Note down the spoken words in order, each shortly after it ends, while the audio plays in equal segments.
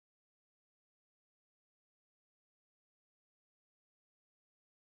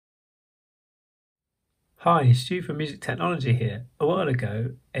Hi, Stu from Music Technology here. A while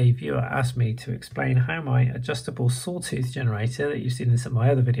ago, a viewer asked me to explain how my adjustable sawtooth generator that you've seen in some of my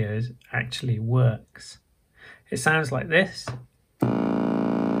other videos actually works. It sounds like this.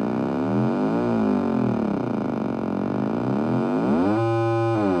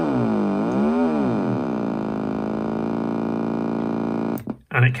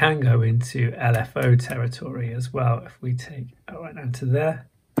 And it can go into LFO territory as well if we take it right down to there.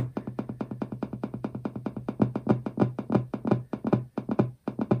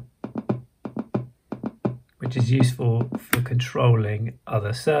 Which is useful for controlling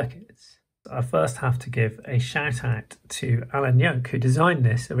other circuits. I first have to give a shout out to Alan Yoke, who designed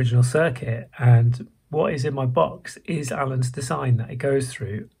this original circuit, and what is in my box is Alan's design that he goes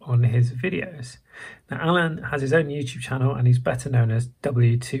through on his videos. Now Alan has his own YouTube channel and he's better known as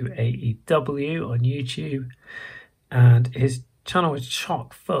W2AEW on YouTube, and his channel is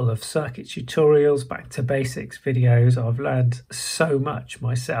chock full of circuit tutorials, back to basics videos. I've learned so much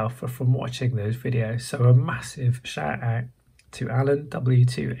myself from watching those videos, so a massive shout out to Alan,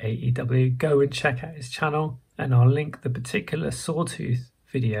 W2AEW. Go and check out his channel and I'll link the particular sawtooth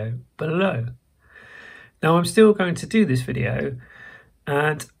video below. Now I'm still going to do this video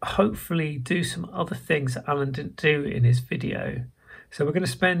and hopefully do some other things that Alan didn't do in his video. So we're going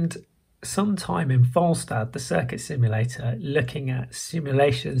to spend some time in Flastad, the circuit simulator, looking at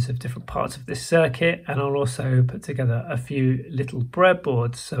simulations of different parts of this circuit, and I'll also put together a few little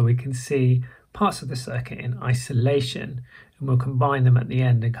breadboards so we can see parts of the circuit in isolation, and we'll combine them at the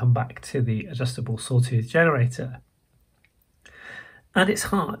end and come back to the adjustable sawtooth generator. At its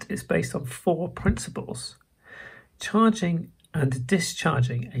heart, it's based on 4 principles: charging and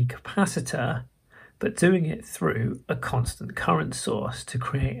discharging a capacitor, but doing it through a constant current source to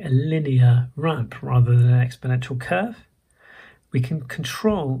create a linear ramp rather than an exponential curve. We can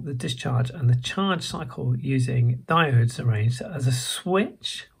control the discharge and the charge cycle using diodes arranged as a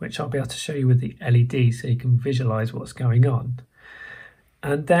switch, which I'll be able to show you with the LED so you can visualize what's going on.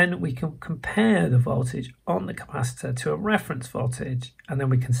 And then we can compare the voltage on the capacitor to a reference voltage, and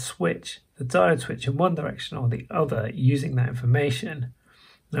then we can switch the diode switch in one direction or the other using that information.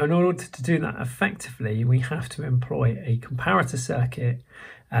 Now, in order to do that effectively, we have to employ a comparator circuit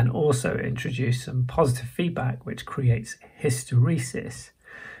and also introduce some positive feedback, which creates hysteresis.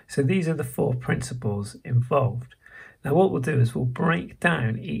 So these are the 4 principles involved. Now, what we'll do is we'll break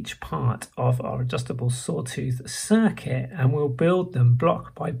down each part of our adjustable sawtooth circuit and we'll build them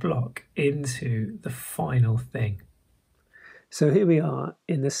block by block into the final thing. So here we are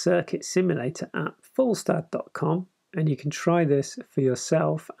in the circuit simulator at flastad.com. And you can try this for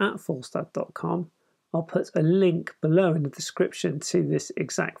yourself at flastad.com. I'll put a link below in the description to this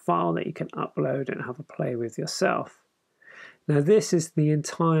exact file that you can upload and have a play with yourself. Now this is the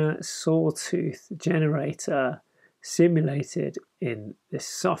entire sawtooth generator simulated in this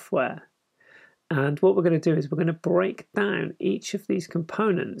software. And what we're going to do is we're going to break down each of these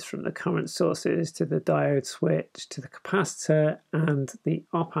components, from the current sources to the diode switch to the capacitor and the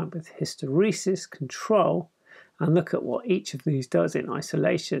op-amp with hysteresis control, and look at what each of these does in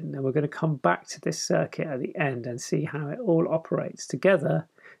isolation. Then we're going to come back to this circuit at the end and see how it all operates together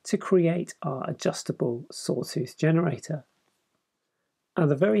to create our adjustable sawtooth generator. At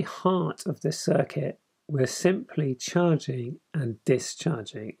the very heart of this circuit, we're simply charging and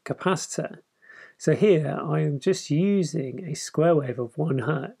discharging a capacitor. So here I am just using a square wave of 1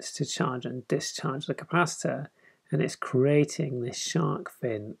 Hertz to charge and discharge the capacitor, and it's creating this shark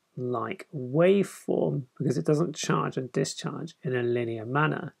fin like waveform because it doesn't charge and discharge in a linear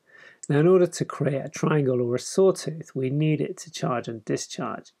manner. Now, in order to create a triangle or a sawtooth, we need it to charge and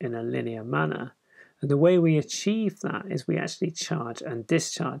discharge in a linear manner. And the way we achieve that is we actually charge and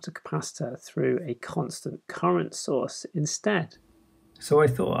discharge the capacitor through a constant current source instead. So I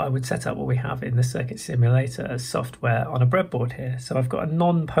thought I would set up what we have in the circuit simulator as software on a breadboard here. So I've got a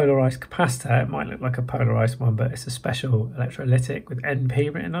non-polarized capacitor. It might look like a polarized one, but it's a special electrolytic with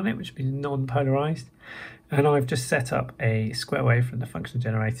NP written on it, which means non-polarized. And I've just set up a square wave from the function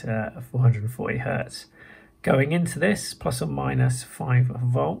generator of 440 Hertz. Going into this, plus or minus 5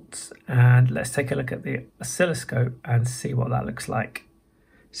 volts. And let's take a look at the oscilloscope and see what that looks like.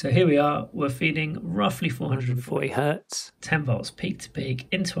 So here we are, we're feeding roughly 440 Hertz, 10 volts peak to peak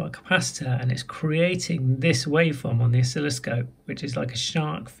into our capacitor, and it's creating this waveform on the oscilloscope, which is like a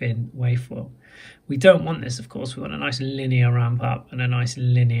shark fin waveform. We don't want this, of course. We want a nice linear ramp up and a nice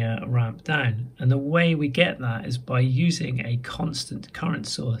linear ramp down. And the way we get that is by using a constant current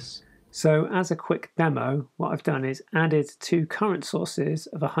source. So as a quick demo, what I've done is added two current sources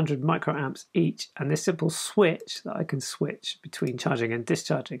of 100 microamps each, and this simple switch that I can switch between charging and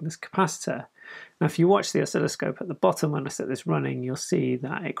discharging, this capacitor. Now if you watch the oscilloscope at the bottom when I set this running, you'll see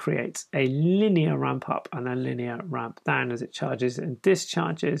that it creates a linear ramp up and a linear ramp down as it charges and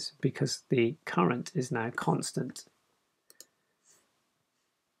discharges, because the current is now constant.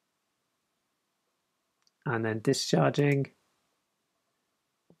 And then discharging,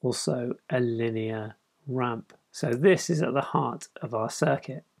 also a linear ramp. So this is at the heart of our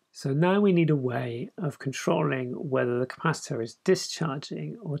circuit. So now we need a way of controlling whether the capacitor is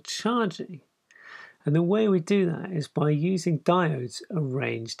discharging or charging. And the way we do that is by using diodes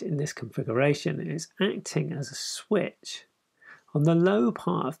arranged in this configuration. It's acting as a switch. On the low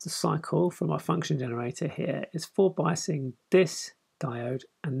part of the cycle from our function generator here, it's for biasing this diode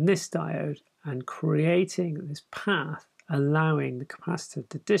and creating this path allowing the capacitor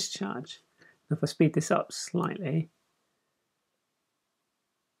to discharge. Now if I speed this up slightly,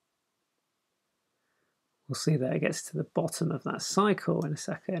 we'll see that it gets to the bottom of that cycle in a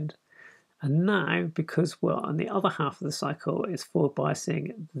second. And now, because we're on the other half of the cycle, it's for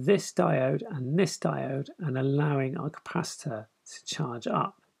biasing this diode and allowing our capacitor to charge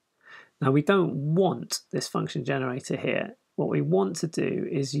up. Now we don't want this function generator here. What we want to do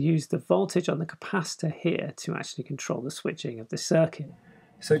is use the voltage on the capacitor here to actually control the switching of the circuit.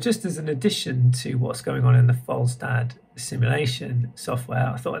 So just as an addition to what's going on in the Flastad simulation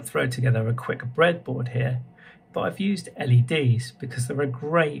software, I thought I'd throw together a quick breadboard here. But I've used LEDs because they're a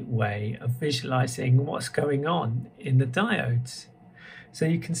great way of visualizing what's going on in the diodes. So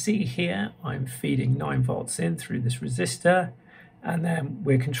you can see here I'm feeding 9 volts in through this resistor, and then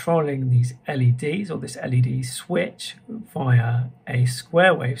we're controlling these LEDs, or this LED switch, via a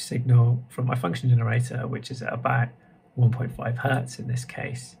square wave signal from my function generator, which is at about 1.5 Hertz in this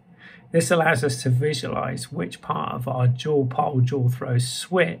case. This allows us to visualize which part of our dual pole, dual throw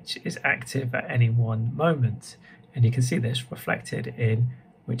switch is active at any one moment. And you can see this reflected in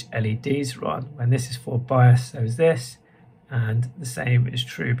which LEDs run. When this is for bias, so is this. And the same is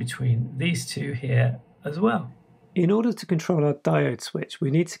true between these two here as well. In order to control our diode switch,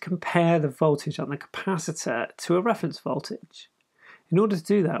 we need to compare the voltage on the capacitor to a reference voltage. In order to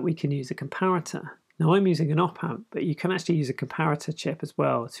do that, we can use a comparator. Now I'm using an op-amp, but you can actually use a comparator chip as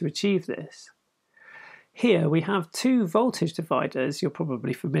well to achieve this. Here we have two voltage dividers. You're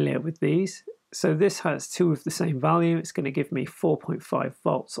probably familiar with these. So this has two of the same value. It's going to give me 4.5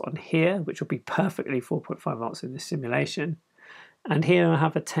 volts on here, which will be perfectly 4.5 volts in this simulation. And here I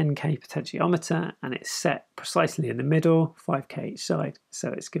have a 10k potentiometer, and it's set precisely in the middle, 5k each side,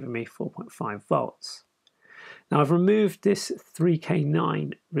 so it's giving me 4.5 volts. Now I've removed this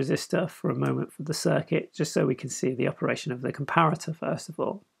 3k9 resistor for a moment from the circuit, just so we can see the operation of the comparator first of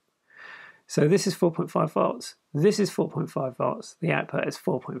all. So this is 4.5 volts, this is 4.5 volts, the output is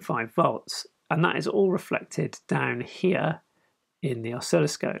 4.5 volts, and that is all reflected down here in the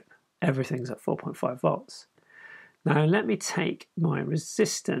oscilloscope. Everything's at 4.5 volts. Now let me take my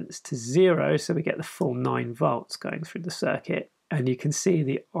resistance to 0 so we get the full 9 volts going through the circuit, and you can see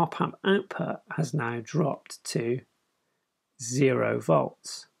the op-amp output has now dropped to 0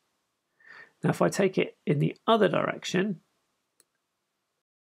 volts. Now if I take it in the other direction,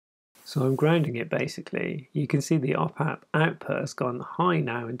 so I'm grounding it basically, you can see the op-amp output has gone high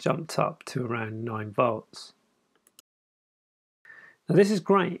now and jumped up to around 9 volts. Now this is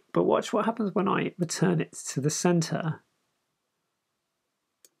great, but watch what happens when I return it to the center.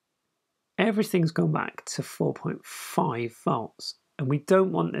 Everything's gone back to 4.5 volts, and we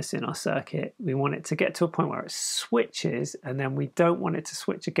don't want this in our circuit. We want it to get to a point where it switches, and then we don't want it to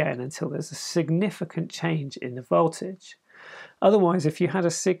switch again until there's a significant change in the voltage. Otherwise, if you had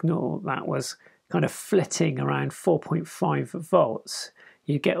a signal that was kind of flitting around 4.5 volts,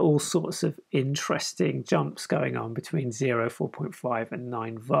 you get all sorts of interesting jumps going on between 0, 4.5 and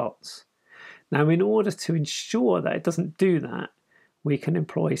 9 volts. Now in order to ensure that it doesn't do that, we can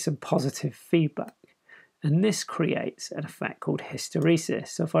employ some positive feedback, and this creates an effect called hysteresis.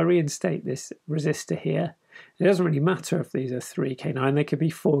 So if I reinstate this resistor here, it doesn't really matter if these are 3K9, they could be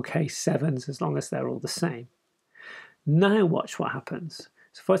 4K7s as long as they're all the same. Now watch what happens.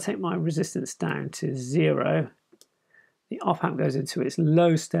 So if I take my resistance down to 0, the op-amp goes into its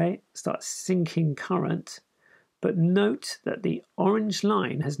low state, starts sinking current, but note that the orange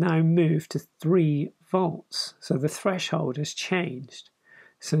line has now moved to 3 volts, so the threshold has changed.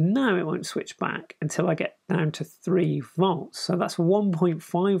 So now it won't switch back until I get down to 3 volts, so that's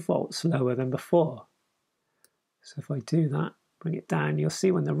 1.5 volts lower than before. So if I do that, bring it down, you'll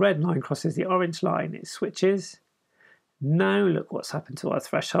see when the red line crosses the orange line, it switches. Now look what's happened to our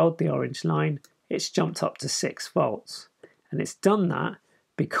threshold, the orange line. It's jumped up to 6 volts. And it's done that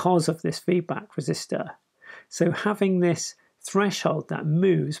because of this feedback resistor. So having this threshold that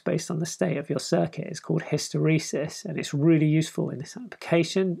moves based on the state of your circuit is called hysteresis, and it's really useful in this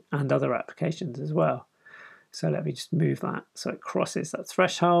application and other applications as well. So let me just move that so it crosses that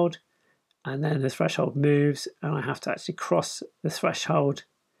threshold, and then the threshold moves, and I have to actually cross the threshold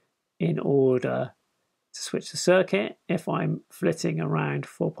in order to switch the circuit. If I'm flitting around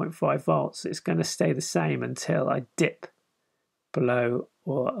 4.5 volts, it's going to stay the same until I dip below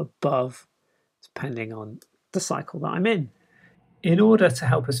or above, depending on the cycle that I'm in. In order to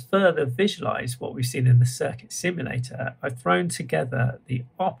help us further visualize what we've seen in the circuit simulator, I've thrown together the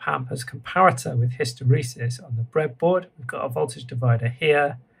op-amp as comparator with hysteresis on the breadboard. We've got our voltage divider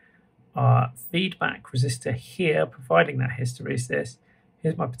here, our feedback resistor here, providing that hysteresis.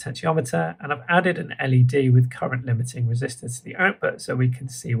 Here's my potentiometer, and I've added an LED with current limiting resistor to the output so we can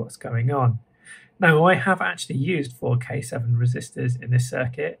see what's going on. Now, I have actually used 4K7 resistors in this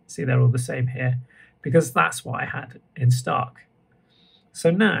circuit. See, they're all the same here, because that's what I had in stock. So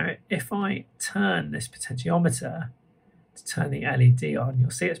now, if I turn this potentiometer to turn the LED on, you'll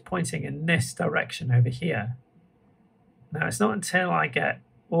see it's pointing in this direction over here. Now, it's not until I get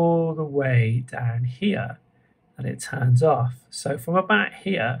all the way down here that it turns off. So from about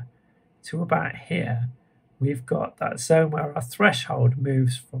here to about here, we've got that zone where our threshold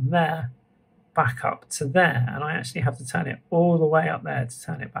moves from there back up to there. And I actually have to turn it all the way up there to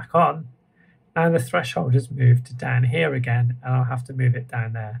turn it back on. Now the threshold has moved to down here again, and I'll have to move it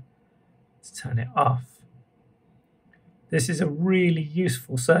down there to turn it off. This is a really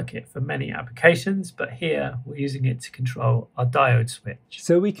useful circuit for many applications, but here we're using it to control our diode switch.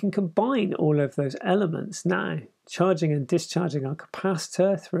 So we can combine all of those elements now, charging and discharging our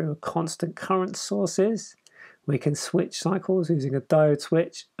capacitor through constant current sources. We can switch cycles using a diode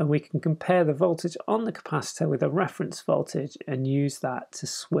switch, and we can compare the voltage on the capacitor with a reference voltage and use that to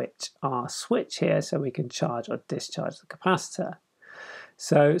switch our switch here so we can charge or discharge the capacitor.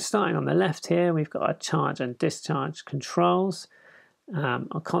 So starting on the left here, we've got our charge and discharge controls,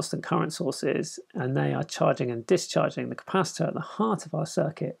 our constant current sources, and they are charging and discharging the capacitor at the heart of our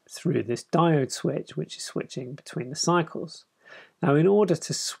circuit through this diode switch, which is switching between the cycles. Now, in order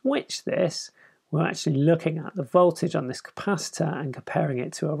to switch this, we're actually looking at the voltage on this capacitor and comparing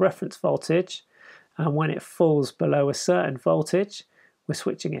it to a reference voltage. And when it falls below a certain voltage, we're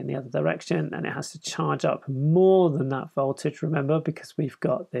switching it in the other direction, and it has to charge up more than that voltage, remember, because we've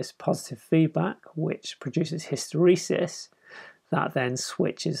got this positive feedback which produces hysteresis that then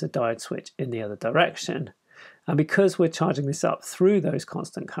switches the diode switch in the other direction. And because we're charging this up through those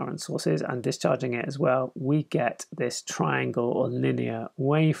constant current sources and discharging it as well, we get this triangle or linear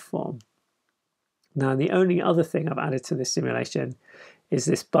waveform. Now, the only other thing I've added to this simulation is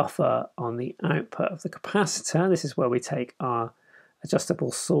this buffer on the output of the capacitor. This is where we take our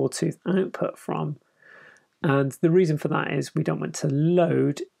adjustable sawtooth output from. And the reason for that is we don't want to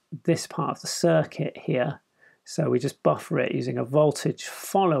load this part of the circuit here. So we just buffer it using a voltage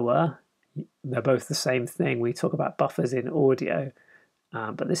follower. They're both the same thing. We talk about buffers in audio,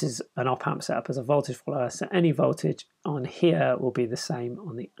 but this is an op-amp setup as a voltage follower. So any voltage on here will be the same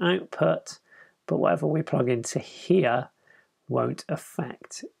on the output, but whatever we plug into here won't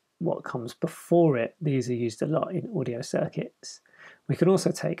affect what comes before it. These are used a lot in audio circuits. We can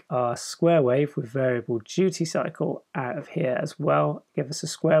also take our square wave with variable duty cycle out of here as well, give us a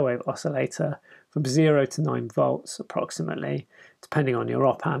square wave oscillator from 0 to 9 volts approximately. Depending on your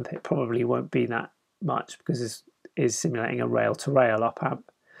op-amp, it probably won't be that much because this is simulating a rail-to-rail op-amp.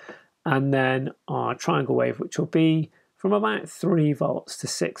 And then our triangle wave, which will be from about 3 volts to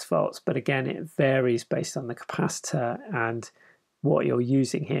 6 volts, but again it varies based on the capacitor and what you're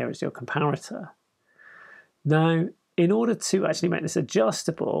using here as your comparator. Now, in order to actually make this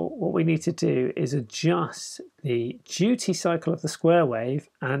adjustable, what we need to do is adjust the duty cycle of the square wave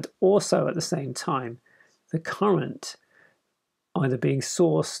and also at the same time the current either being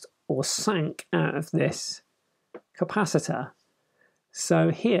sourced or sank out of this capacitor. So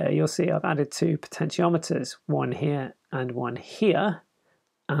here you'll see I've added 2 potentiometers, one here and one here,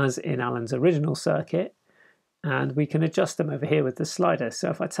 as in Alan's original circuit, and we can adjust them over here with the slider. So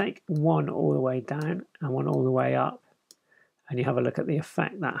if I take one all the way down and one all the way up, and you have a look at the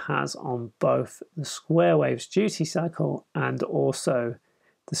effect that has on both the square wave's duty cycle and also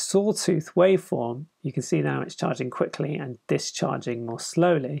the sawtooth waveform, you can see now it's charging quickly and discharging more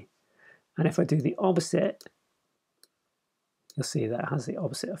slowly. And if I do the opposite, you'll see that it has the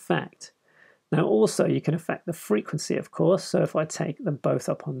opposite effect. Now also you can affect the frequency, of course, so if I take them both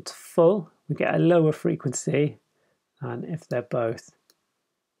up onto full, we get a lower frequency And if they're both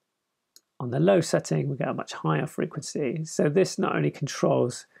on the low setting, we get a much higher frequency. So this not only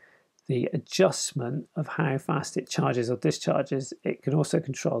controls the adjustment of how fast it charges or discharges, it can also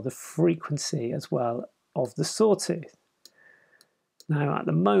control the frequency as well of the sawtooth. Now at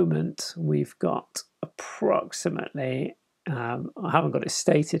the moment we've got approximately, I haven't got it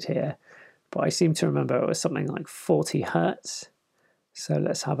stated here, but I seem to remember it was something like 40 Hertz. So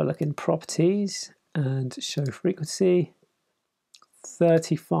let's have a look in properties and show frequency,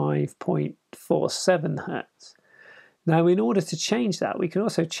 35.47 Hertz. Now in order to change that, we can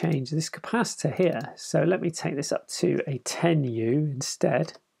also change this capacitor here. So let me take this up to a 10U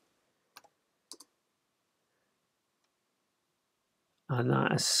instead. And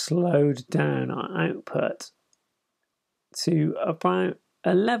that has slowed down our output to about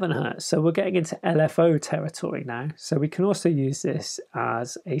 11 Hertz. So we're getting into LFO territory now. So we can also use this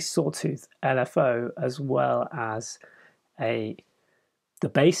as a sawtooth LFO as well as the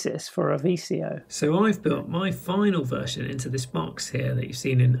basis for a VCO. So I've built my final version into this box here that you've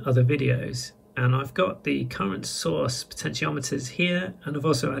seen in other videos. And I've got the current source potentiometers here, and I've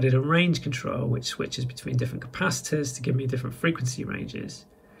also added a range control which switches between different capacitors to give me different frequency ranges.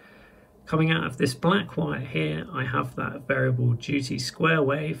 Coming out of this black wire here, I have that variable duty square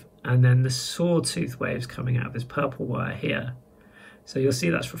wave, and then the sawtooth waves coming out of this purple wire here. So you'll see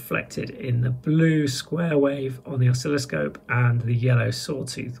that's reflected in the blue square wave on the oscilloscope and the yellow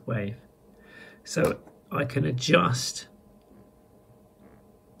sawtooth wave. So I can adjust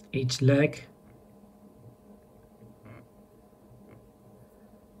each leg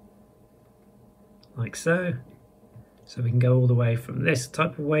like so. So we can go all the way from this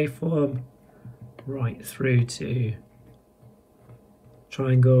type of waveform right through to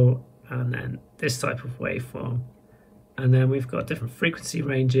triangle, and then this type of waveform. And then we've got different frequency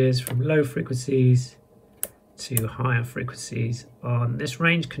ranges from low frequencies to higher frequencies on this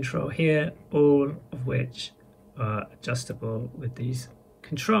range control here, all of which are adjustable with these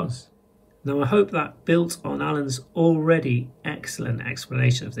controls. Now I hope that built on Alan's already excellent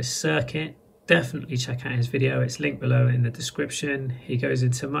explanation of this circuit. Definitely check out his video, it's linked below in the description. He goes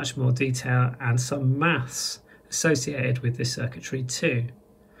into much more detail and some maths associated with this circuitry too.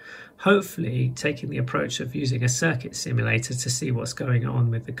 Hopefully taking the approach of using a circuit simulator to see what's going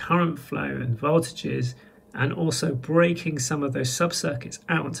on with the current flow and voltages, and also breaking some of those sub-circuits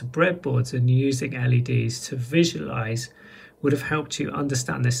out onto breadboards and using LEDs to visualize would have helped you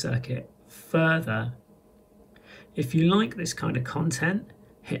understand this circuit further. If you like this kind of content,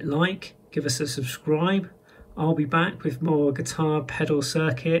 hit like, give us a subscribe. I'll be back with more guitar pedal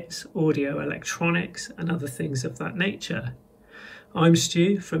circuits, audio electronics and other things of that nature. I'm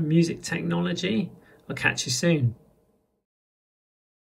Stu from Music Technology. I'll catch you soon.